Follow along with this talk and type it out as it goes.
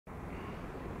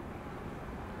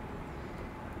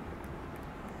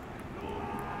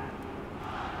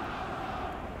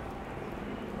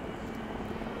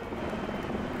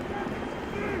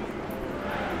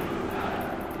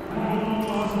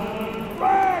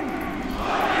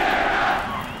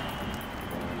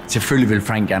Selvfølgelig ville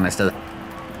Frank gerne afsted.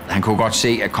 Han kunne godt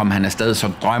se, at kom han afsted, så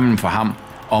drømmen for ham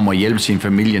om at hjælpe sin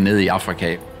familie ned i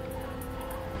Afrika,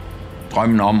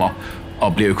 drømmen om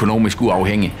at blive økonomisk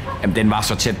uafhængig, jamen, den var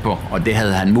så tæt på, og det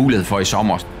havde han mulighed for i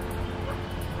sommer.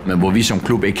 Men hvor vi som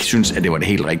klub ikke synes, at det var det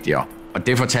helt rigtige. Og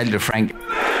det fortalte Frank.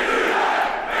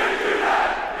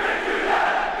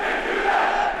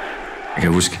 Jeg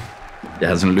kan huske, jeg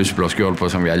havde sådan en lyseblå skjorte på,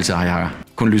 som jeg altid har. Jeg har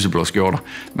kun lyseblå skjorter.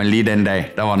 Men lige den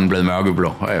dag, der var den blevet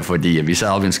mørkeblå, fordi vi sad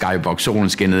oppe i en skybox, solen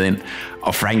skinnede ind,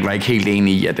 og Frank var ikke helt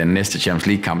enig i, at den næste Champions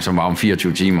League-kamp, som var om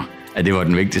 24 timer, at det var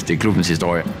den vigtigste i klubbens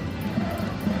historie.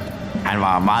 Han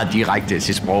var meget direkte i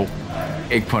sit sprog.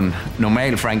 Ikke på en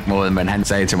normal Frank-måde, men han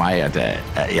sagde til mig, at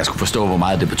jeg skulle forstå, hvor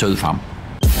meget det betød for ham.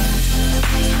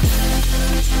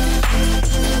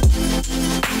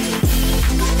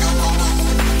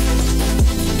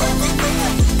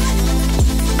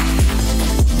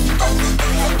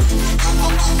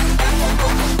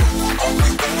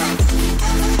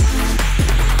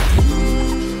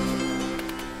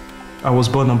 I was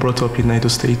born and brought up in Edo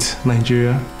State,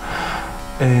 Nigeria,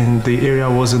 and the area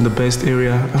wasn't the best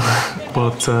area,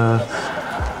 but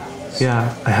yeah,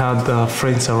 I had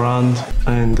friends around,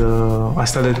 and I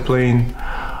started playing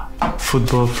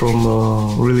football from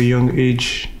a really young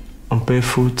age, on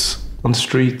barefoot, on the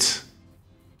street.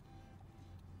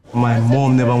 My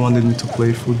mom never wanted me to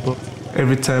play football.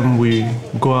 Every time we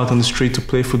go out on the street to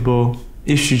play football,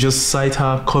 if you just sight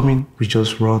her coming, we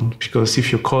just run, because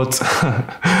if you're caught,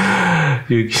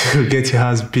 you get your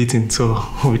ass beaten. So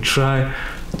we try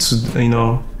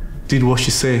to, did what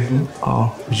she said.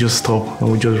 We just stop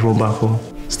and we just run back home.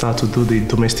 Start to do the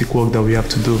domestic work that we have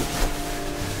to do.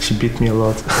 She beat me a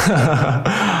lot.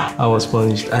 I was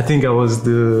punished. I think I was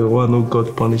the one who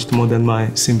got punished more than my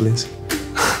siblings.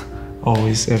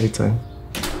 Always, every time.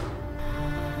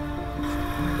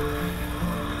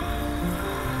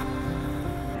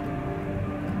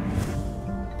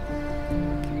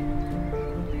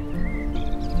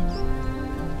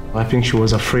 I think she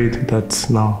was afraid that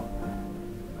now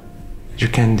you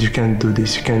can't do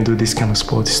this. You can't do this kind of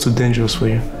sport. It's too dangerous for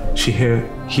you. She hear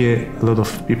a lot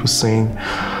of people saying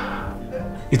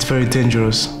it's very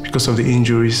dangerous because of the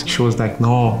injuries. She was like,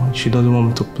 no, she doesn't want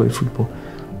me to play football.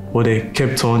 But they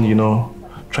kept on,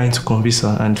 trying to convince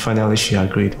her, and finally she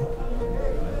agreed.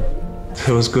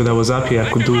 It was good. I was happy. I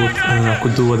could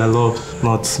do what I loved,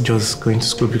 not just going to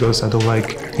school because I don't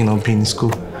like, being in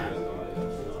school.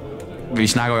 Vi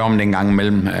snakker jo om det en gang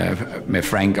imellem med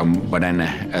Frank, om hvordan,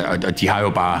 og de har jo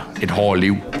bare et hårdt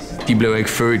liv. De blev ikke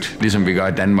født, ligesom vi gør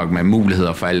i Danmark, med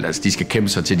muligheder for alt. Altså, de skal kæmpe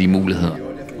sig til de muligheder.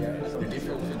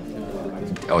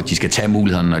 Og de skal tage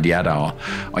mulighederne, når de er der.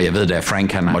 Og jeg ved, at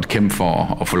Frank han måtte kæmpe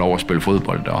for at få lov at spille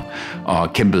fodbold,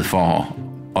 og kæmpet for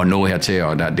at nå hertil.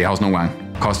 Og det har også nogle gange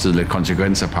kostet lidt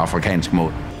konsekvenser på afrikansk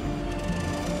måde.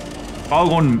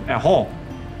 Baggrunden er hård.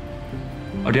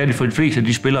 Og det er det for de fleste af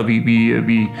de spillere,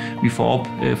 vi får op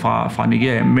fra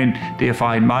Nigeria, men det er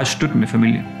fra en meget støttende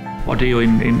familie. Og det er jo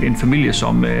en familie,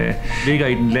 som ligger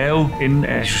i den lave ende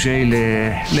af sociale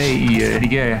lag i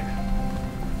Nigeria. I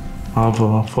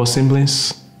have 4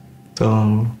 siblings,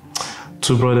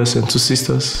 2 brothers and 2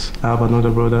 sisters. I have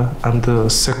another brother. I'm the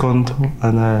second,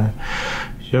 and a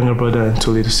younger brother and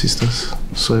 2 little sisters.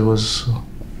 So it was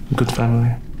a good family.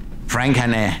 Frank,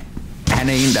 han er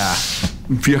en, der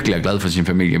virkelig er glad for sin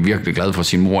familie, virkelig glad for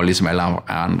sin mor, ligesom alle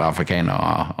andre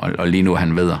afrikanere, og lige nu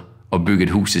han ved at bygge et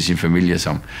hus til sin familie,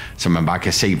 som man bare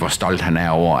kan se, hvor stolt han er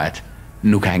over, at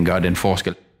nu kan han gøre den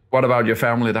forskel. What about your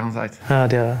family downside?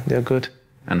 They're good.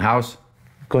 And house?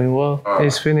 Going well.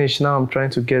 It's finished. Now I'm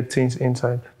trying to get things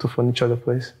inside to furniture the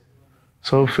place.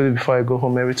 So hopefully before I go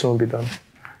home, everything will be done.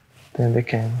 Then they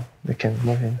can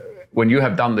move in. When you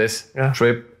have done this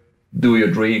trip, do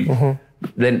your dream,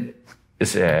 then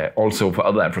it's also for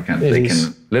other Africans. They can,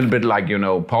 a little bit like,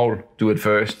 Paul, do it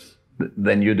first,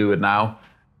 then you do it now.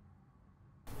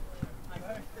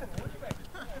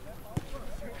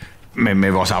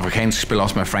 Med vores afrikanske spil,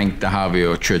 også med Frank, der har vi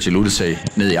jo kørt til Oddset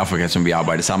ned i Afrika, som vi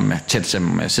arbejder sammen med, tæt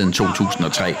sammen med siden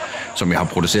 2003, som vi har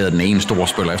produceret den ene store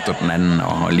spiller efter den anden,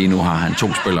 og lige nu har han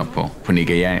 2 spillere på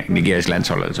Nigerias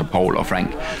landshold, altså Paul og Frank.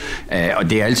 Og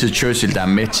det er altid Churchill, der er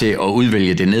med til at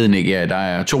udvælge det ned i Nigeria. Der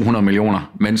er 200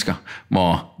 millioner mennesker,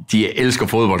 hvor de elsker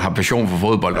fodbold, har passion for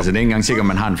fodbold. Altså det er ikke engang sikkert, at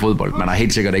man har en fodbold. Man har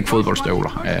helt sikkert ikke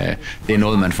fodboldstøvler. Det er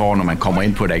noget, man får, når man kommer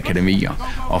ind på et akademi.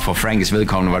 Og for Franks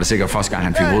vedkommende var det sikkert første gang,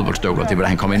 han fik fodboldstøvler. Det var da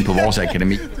han kom ind på vores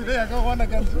akademi.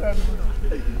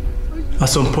 At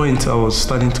some point, I was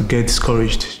starting to get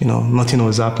discouraged. Nothing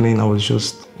was happening. I was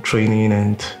just training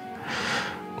and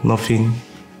nothing,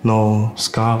 no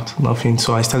scout, nothing.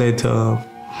 So I started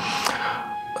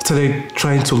started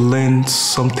trying to learn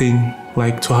something,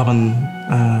 like to have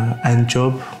an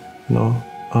job, you know.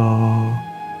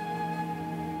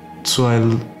 So I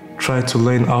tried to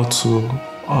learn how to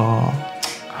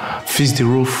fix the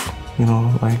roof, you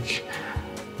know, like.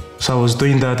 So I was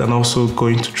doing that and also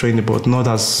going to training, but not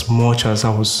as much as I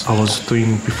was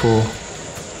doing before.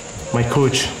 My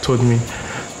coach told me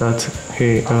that,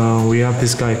 hey, we have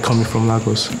this guy coming from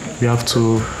Lagos. We have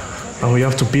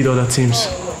to beat other teams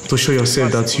to show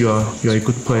yourself that you are a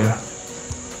good player.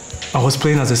 I was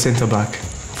playing as a centre back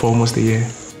for almost a year.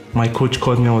 My coach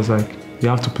called me. I was like, you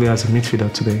have to play as a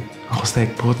midfielder today. I was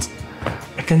like, but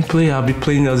I can't play. I'll be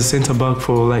playing as a centre back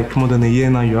for like more than a year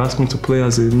now. You ask me to play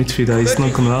as a midfielder. It's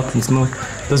not gonna happen.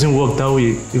 It doesn't work that way.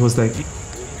 It was like,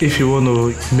 if you want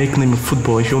to make name in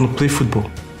football, if you want to play football,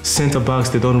 centre backs,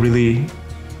 they don't really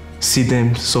see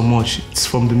them so much. It's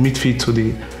from the midfield to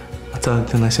the attack.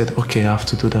 Then I said, okay, I have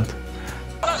to do that.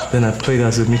 Then I played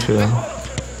as a midfielder.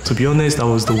 To be honest, I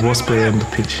was the worst player on the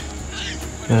pitch.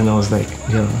 And I was like,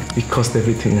 yeah, it cost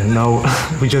everything. And now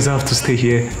we just have to stay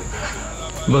here.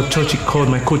 But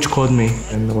my coach called me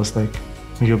and I was like,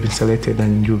 you've been selected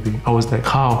and you'll be. I was like,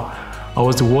 how? I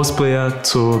was the worst player,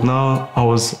 so now I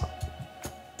was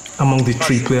among the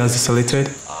 3 players selected.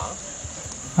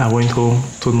 I went home,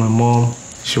 told my mom,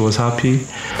 she was happy.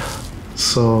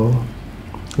 So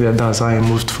yeah, that's how I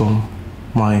moved from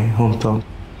my hometown.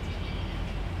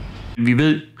 Vi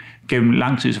ved gennem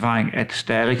lang tids erfaring, at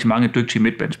der er rigtig mange dygtige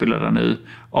midtbanespillere dernede.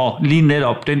 Og lige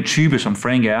netop den type, som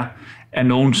Frank er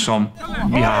nogen, som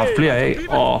vi har haft flere af,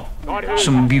 og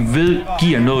som vi ved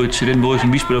giver noget til den måde,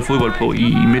 som vi spiller fodbold på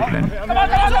i Midtjylland.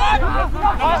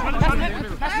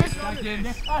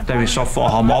 Da vi så får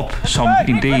ham op som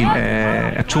en del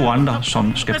af 2 andre,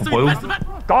 som skal få prøve.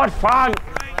 Godt, Frank!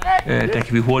 Der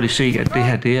kan vi hurtigt se, at det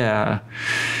her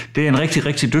det er en rigtig,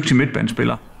 rigtig dygtig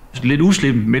midtbanespiller. Lidt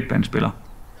uslippen midtbanespiller.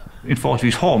 En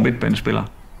forholdsvis hård midtbanespiller,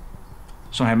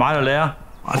 som har meget at lære.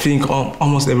 I think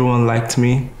almost everyone liked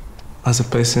me as a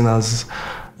person, as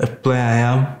a player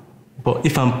I am. But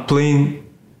if I'm playing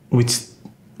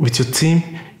with your team,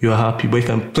 you are happy. But if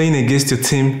I'm playing against your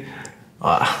team,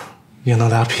 you're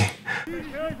not happy.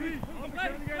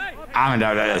 Men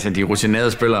altså de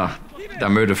rutinerede spillere, der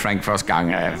mødte Frank første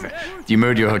gang, de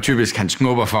mødte jo typisk hans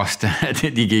snubber først.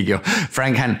 De gik jo.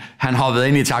 Frank, han hoppede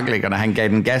ind i tacklinger, han gav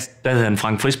den gas. Der hed han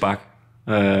Frank Frispark.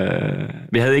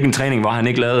 Vi havde ikke en træning, hvor han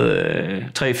ikke lavede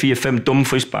 3, 4, 5 dumme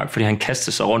frispark, fordi han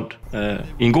kastede sig rundt.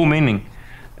 I en god mening.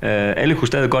 Alle kunne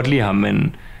stadig godt lide ham,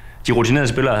 men de rutinerede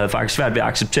spillere havde faktisk svært ved at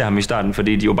acceptere ham i starten,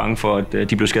 fordi de var bange for, at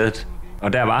de blev skadet.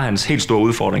 Og der var hans helt store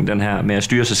udfordring, den her med at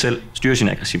styre sig selv, styre sin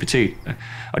aggressivitet.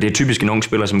 Og det er typisk en ung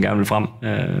spiller, som gerne vil frem,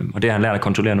 og det har han lært at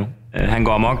kontrollere nu. Han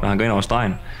går amok, når han går ind over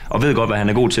stregen, og ved godt, hvad han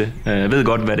er god til. Ved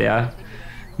godt, hvad det er,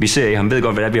 vi ser i ham. Ved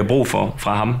godt, hvad det er, vi har brug for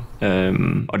fra ham.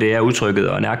 Og det er udtrykket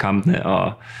og nærkampene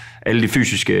og alle de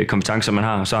fysiske kompetencer, man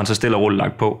har. Så er han så stille og roligt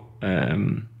lagt på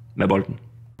med bolden.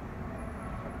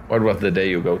 What was the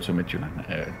day you go to Midtjylland?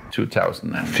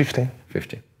 2015.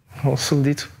 15. Also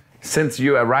lit. Since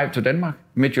you arrived to Denmark,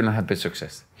 Midtjylland had been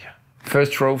success. Yeah.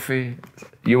 First trophy,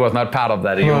 you was not part of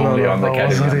that. You only on the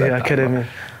academy. I was on the academy.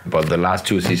 But the last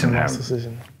 2 seasons,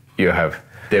 you have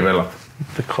developed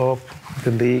the cup,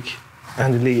 the league,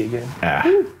 and the league again. Yeah.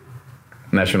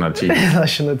 National team.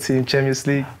 National team, Champions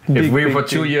League. If we for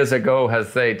 2 years ago had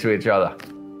said to each other,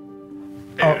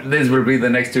 this will be the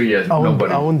next 2 years, I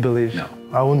wouldn't believe. No.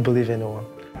 I wouldn't believe anyone.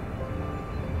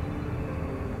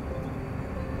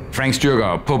 Frank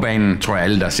styrker på banen, tror jeg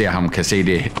alle, der ser ham, kan se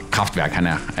det kraftværk, han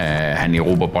er. Han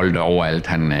erobrer bolde overalt,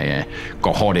 han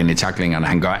går hårdt ind i tacklingerne,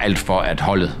 han gør alt for, at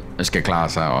holdet skal klare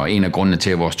sig, og en af grundene til,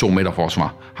 at vores 2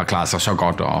 midterforsvar har klaret sig så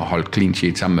godt og holdt clean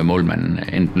sheet sammen med målmanden,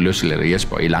 enten Løssel eller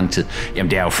Jesper, i lang tid,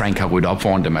 jamen det er jo, Frank har ryddet op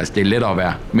foran dem. Altså, det er lettere at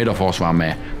være midterforsvar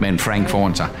med en Frank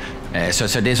foran sig.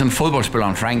 Så det er sådan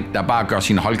fodboldspilleren Frank, der bare gør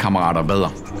sine holdkammerater bedre.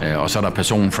 Og så er der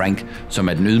personen Frank, som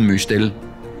er den ydmyge stille.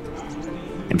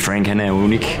 Men Frank, han er jo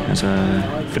unik, altså,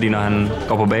 fordi når han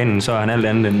går på banen, så er han alt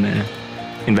andet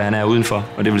end hvad han er udenfor.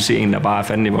 Og det vil sige en, der bare er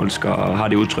fandenivoldsk og har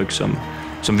det udtryk,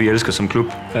 som vi elsker som klub.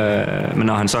 Men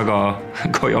når han så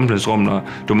går i omklædningsrummet, og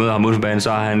du møder ham ude på banen,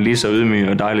 så er han lige så ydmyg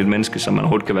og dejligt menneske, som man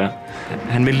overhovedet kan være.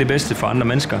 Han vil det bedste for andre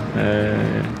mennesker.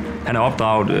 Han er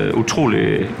opdraget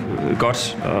utrolig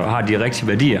godt og har de rigtige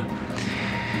værdier.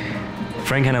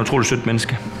 Frank, han er utrolig sødt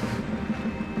menneske.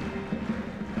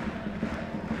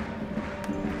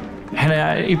 Han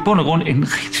er i bund og grund en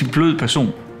rigtig blød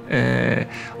person,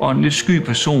 og en lidt sky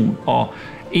person, og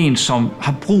en, som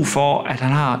har brug for, at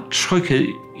han har tryghed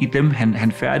i dem,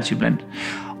 han færdes iblandt.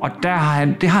 Og det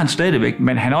har han stadigvæk,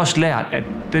 men han har også lært, at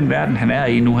den verden, han er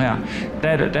i nu her, der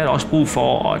er der også brug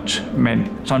for, at man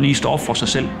sådan lige står op for sig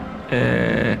selv,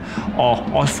 og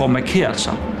også får markeret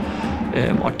sig.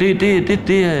 Og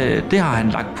det har han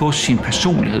lagt på sin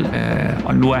personlighed,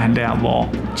 og nu er han der,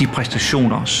 hvor de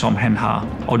præstationer, som han har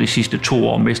over de sidste 2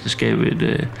 år,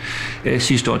 mesterskabet,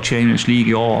 sidste år Champions League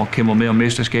i år, og kæmper med om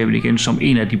mesterskabet igen som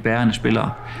en af de bærende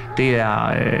spillere, det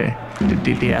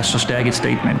er så stærkt et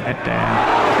statement, at der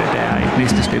er et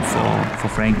næste step for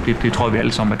Frank. Det tror jeg, vi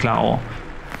alle sammen er klar over.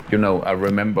 You know, I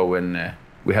remember when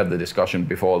we had the discussion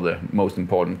before the most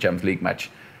important Champions League match,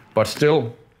 but still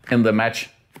in the match,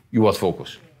 you was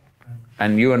focused.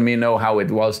 And you and me know how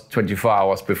it was 24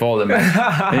 hours before the match.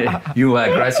 You were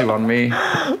aggressive on me.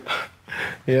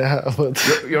 Yeah,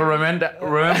 but... You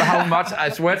remember how much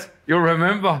I sweat? You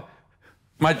remember?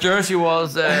 My jersey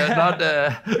was not...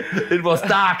 it was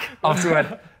dark of sweat.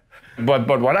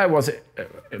 But what I was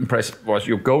impressed was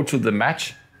you go to the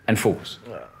match and focus.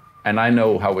 And I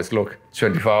know how it looked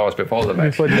 24 hours before the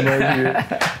match. Before the match,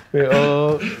 we're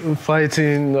all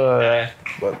fighting,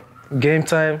 but game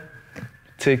time,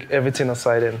 take everything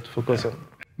aside and focus on.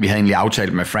 Vi havde egentlig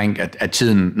aftalt med Frank, at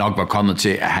tiden nok var kommet til,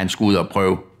 at han skulle ud og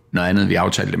prøve noget andet. Vi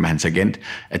aftalte det med hans agent,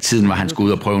 at tiden var, at han skulle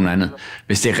ud og prøve noget andet.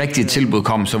 Hvis det rigtige tilbud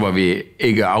kom, så var vi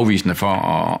ikke afvisende for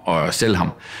at sælge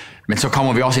ham. Men så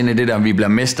kommer vi også ind i det der, at vi bliver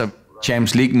mester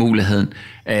Champions League-muligheden,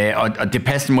 og det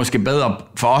passede måske bedre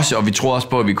for os, og vi troede også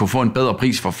på, at vi kunne få en bedre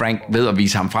pris for Frank ved at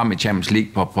vise ham frem i Champions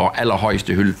League på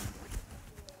allerhøjeste hylde.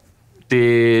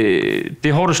 Det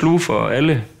er hårdt at sluge for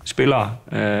alle spillere,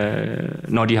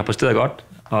 når de har præsteret godt,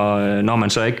 og når man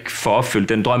så ikke får opfyldt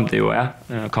den drøm, det jo er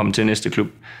at komme til næste klub.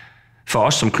 For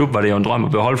os som klub var det jo en drøm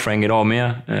at beholde Frank et år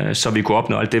mere, så vi kunne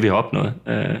opnå alt det, vi har opnået,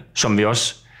 som vi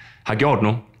også har gjort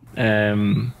nu.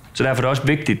 Så derfor er det også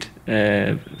vigtigt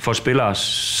for spillere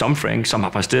som Frank, som har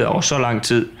præsteret over så lang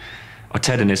tid, at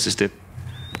tage det næste step.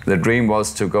 The dream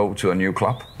was to go to a new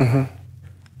club. Mm-hmm.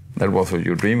 That was what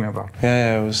you dreamed about.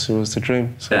 Yeah, it was the dream.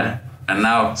 So, yeah, and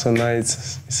now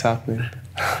it's happening.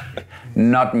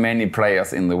 Not many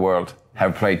players in the world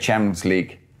have played Champions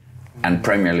League and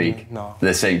Premier League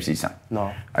the same season.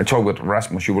 No. I talked with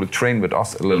Rasmus. You will train with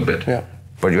us a little bit,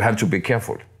 but you have to be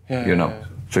careful, you know,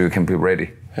 so you can be ready.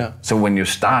 Yeah. So when you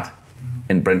start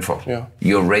in Brentford,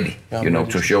 you're ready, you know,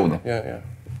 to show them. Yeah.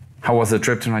 How was the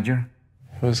trip to Nigeria?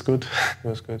 It was good. It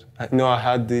was good. I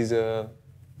had this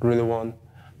really one.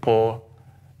 Paul,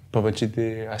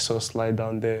 Babajide, I saw slide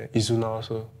down there, Izuna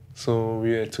also. So we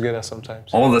were together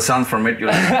sometimes. All the sons from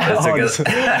Midtjylland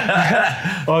together.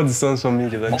 All the sons from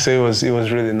Midtjylland. So it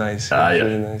was really nice.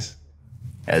 Really nice.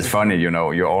 It's funny, you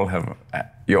know, you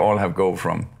all have go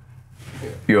from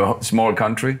your small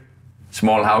country,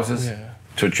 small houses,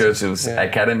 to Churchill's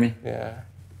academy,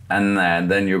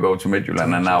 and then you go to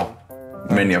Midtjylland, and now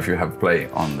many of you have played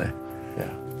on the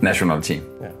national team.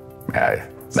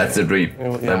 That's the dream.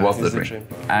 That was the dream.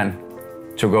 And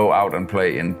to go out and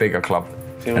play in bigger club,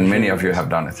 and many of you have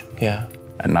done it. Yeah.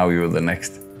 And now you're the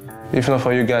next. If not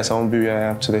for you guys, I won't be where I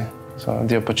am today. So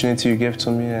the opportunity you gave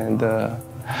to me, and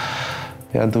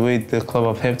the way the club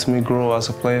have helped me grow as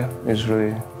a player is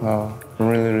really, I'm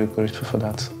really grateful for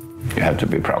that. You have to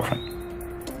be proud, Frank.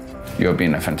 You've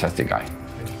been a fantastic guy.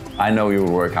 I know you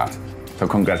will work hard. So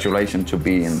congratulations to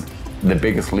be in the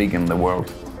biggest league in the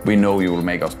world. We know you will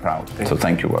make us proud. So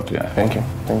thank you, Oddset. Yeah. Thank you.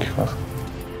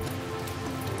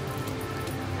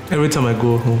 Every time I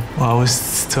go home, I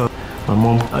always tell my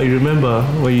mom, I remember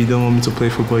when you don't want me to play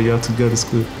football, you have to go to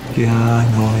school. Yeah,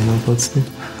 I know, but still.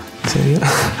 So, yeah.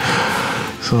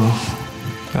 So,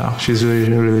 yeah, she's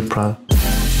really proud.